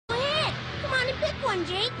Pick one,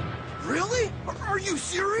 Jake. Really? Are you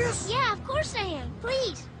serious? Yeah, of course I am.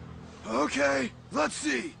 Please. Okay, let's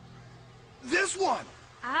see. This one.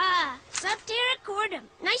 Ah, Subterra Cordum.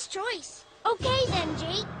 Nice choice. Okay then,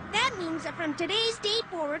 Jake. That means that from today's date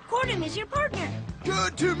forward, Cordum is your partner.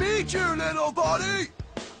 Good to meet you, little buddy.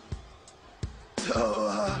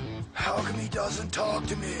 So, how come he doesn't talk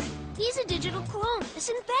to me? He's a digital clone, a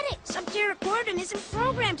synthetic. Subterra Cordum isn't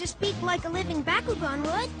programmed to speak like a living Bakugan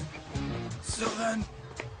would. So then,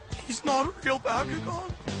 he's not a real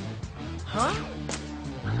Bakugan? Huh?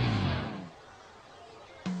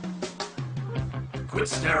 Quit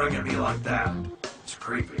staring at me like that. It's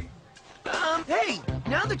creepy. Hey,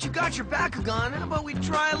 now that you got your Bakugan, how about we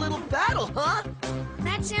try a little battle, huh?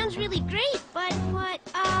 That sounds really great, but what,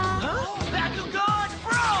 Huh? Bakugan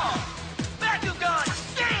Brawl! Bakugan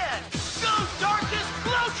Stand! Go Darkest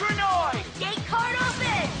Glotrinoid! Gate card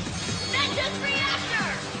open! Vengeance Reactor!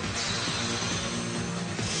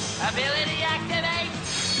 Ability activate!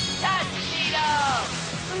 Tuxedo!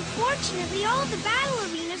 Unfortunately, all the battle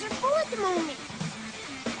arenas are full at the moment.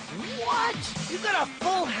 What? You got a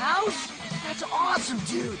full house? That's awesome,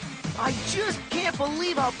 dude. I just can't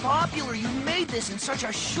believe how popular you made this in such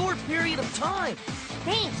a short period of time.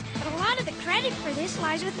 Thanks, but a lot of the credit for this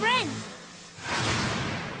lies with Ren.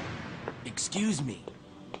 Excuse me.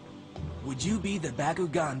 Would you be the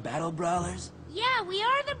Bakugan Battle Brawlers? Yeah, we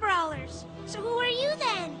are the Brawlers. So who are you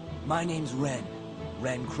then? My name's Ren.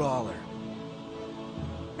 Ren Crawler.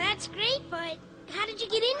 That's great, but how did you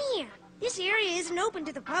get in here? This area isn't open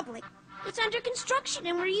to the public. It's under construction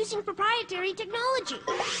and we're using proprietary technology.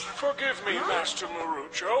 Forgive me, Master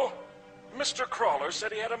Marucho. Mr. Crawler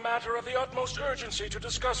said he had a matter of the utmost urgency to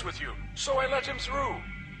discuss with you, so I let him through.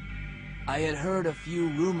 I had heard a few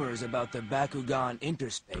rumors about the Bakugan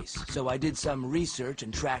interspace, so I did some research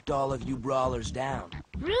and tracked all of you brawlers down.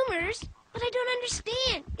 Rumors? But I don't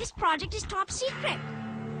understand. This project is top secret.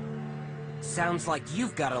 Sounds like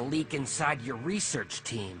you've got a leak inside your research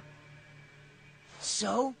team.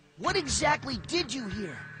 So, what exactly did you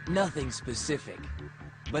hear? Nothing specific.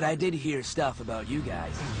 But I did hear stuff about you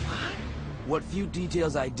guys. What few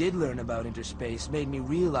details I did learn about interspace made me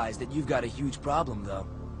realize that you've got a huge problem, though.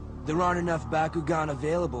 There aren't enough Bakugan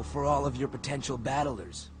available for all of your potential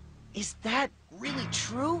battlers. Is that really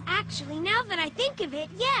true? Actually, now that I think of it,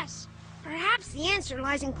 yes. Perhaps the answer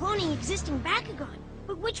lies in cloning existing Bakugan.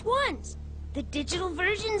 But which ones? The digital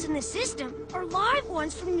versions in the system, or live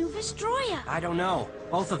ones from New Vestroia? I don't know.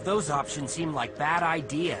 Both of those options seem like bad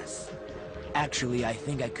ideas. Actually, I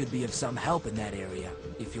think I could be of some help in that area,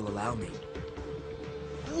 if you'll allow me.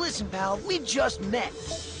 Listen, pal, we just met.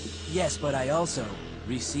 Yes, but I also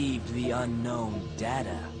received the unknown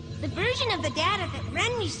data. The version of the data that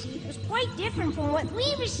Ren received was quite different from what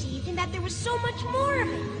we received in that there was so much more of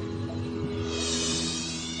it.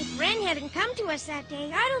 If Ren hadn't come to us that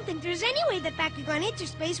day, I don't think there's any way that Bakugan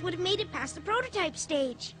Interspace would have made it past the prototype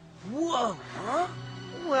stage. Whoa, huh?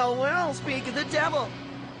 Well, speak of the devil.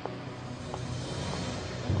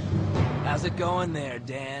 How's it going there,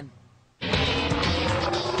 Dan?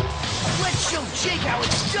 Let's show Jake how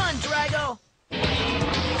it's done, Drago!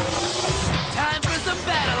 Time for some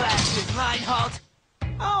battle action, Reinhardt!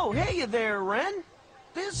 Oh, hey there, Ren.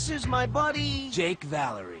 This is my buddy... Jake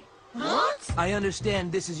Valerie. What? I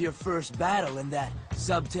understand this is your first battle and that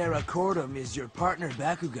Subterra Cordum is your partner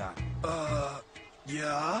Bakugan.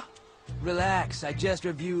 Yeah? Relax, I just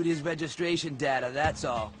reviewed his registration data, that's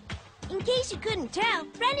all. In case you couldn't tell,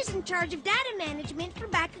 Ren is in charge of data management for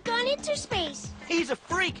Bakugan Interspace. He's a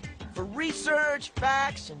freak for research,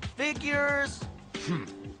 facts, and figures.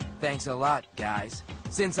 Thanks a lot, guys.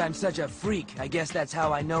 Since I'm such a freak, I guess that's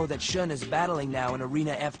how I know that Shun is battling now in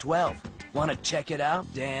Arena F12. Wanna check it out,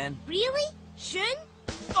 Dan? Really? Shun?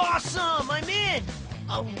 Awesome! I'm in!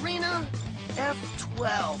 Arena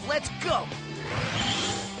F12. Let's go!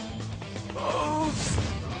 Oh!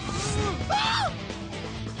 Ah!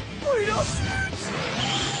 Wait up!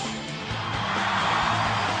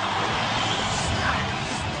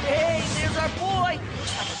 Hey, there's our boy!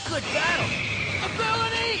 Looks like a good battle.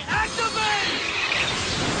 Ability activate!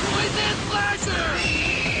 Poison Slasher!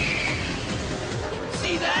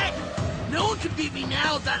 See that? No one can beat me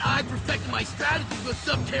now that I've perfected my strategy with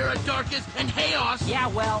Subterra, Darkest, and Chaos. Yeah,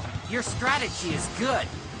 well, your strategy is good.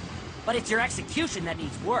 But it's your execution that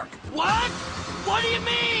needs work. What? What do you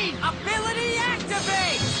mean? Ability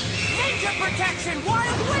activate! Ninja protection,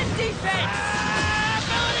 wild wind defense!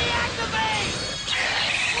 Ability activate!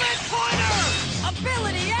 Split pointer!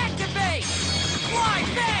 Ability activate! Fly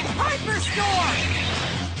bang hyperstorm!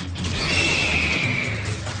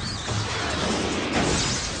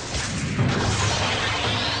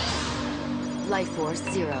 Life Force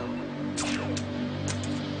 0.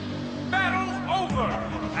 Battle over!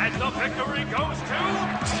 And the victory goes to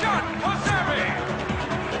Shun Kazari!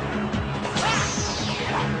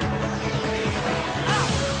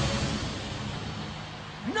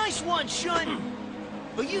 Nice one, Shun!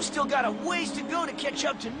 But you still got a ways to go to catch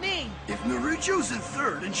up to me. If Marucho's in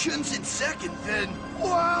third and Shun's in second, then...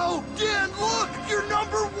 Wow! Dan, look! You're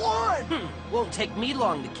number one! Won't take me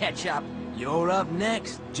long to catch up. You're up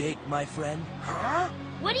next, Jake, my friend. Huh?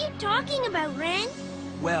 What are you talking about, Ren?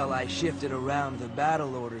 Well, I shifted around the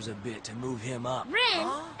battle orders a bit to move him up. Ren,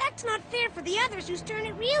 that's not fair for the others whose turn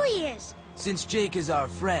it really is. Since Jake is our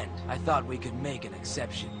friend, I thought we could make an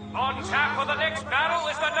exception. On tap for the next battle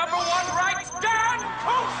is the #1 ranked Dan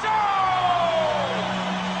Kuso!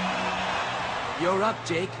 You're up,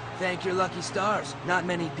 Jake. Thank your lucky stars. Not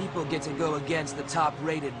many people get to go against the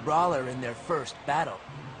top-rated brawler in their first battle.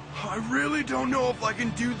 I really don't know if I can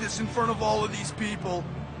do this in front of all of these people.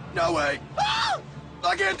 No way! Ah!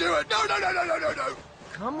 I can't do it! No, no, no, no, no, no, no!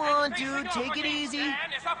 Come on, dude, take it easy.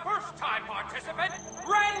 Dan is a first-time participant,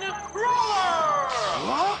 Ren Crawler!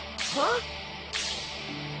 Huh? Huh?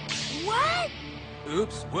 What?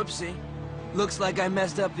 Oops, whoopsie. Looks like I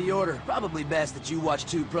messed up the order. Probably best that you watch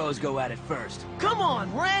two pros go at it first. Come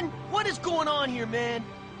on, Ren! What is going on here, man?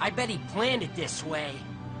 I bet he planned it this way.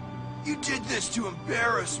 You did this to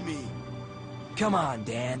embarrass me. Come on,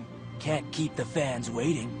 Dan. Can't keep the fans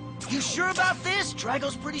waiting. You sure about this?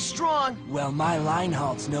 Drago's pretty strong. Well, my line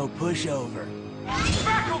halt's no pushover.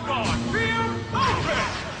 Bakugan, field open!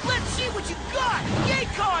 Let's see what you got! Yay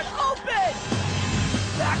card, open!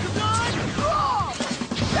 Bakugan, draw!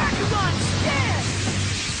 Bakugan, stand!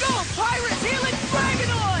 Go, Pirates, healing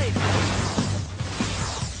Dragonoid!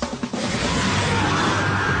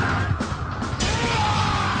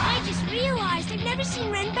 I just realized I've never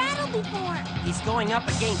seen Ren battle before. He's going up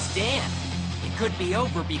against Dan. It could be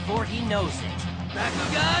over before he knows it.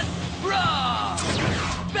 Bakugan, brawl!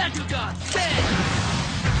 Bakugan, stand!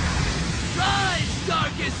 Rise,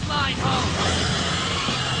 darkest line hole!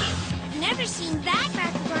 I've never seen that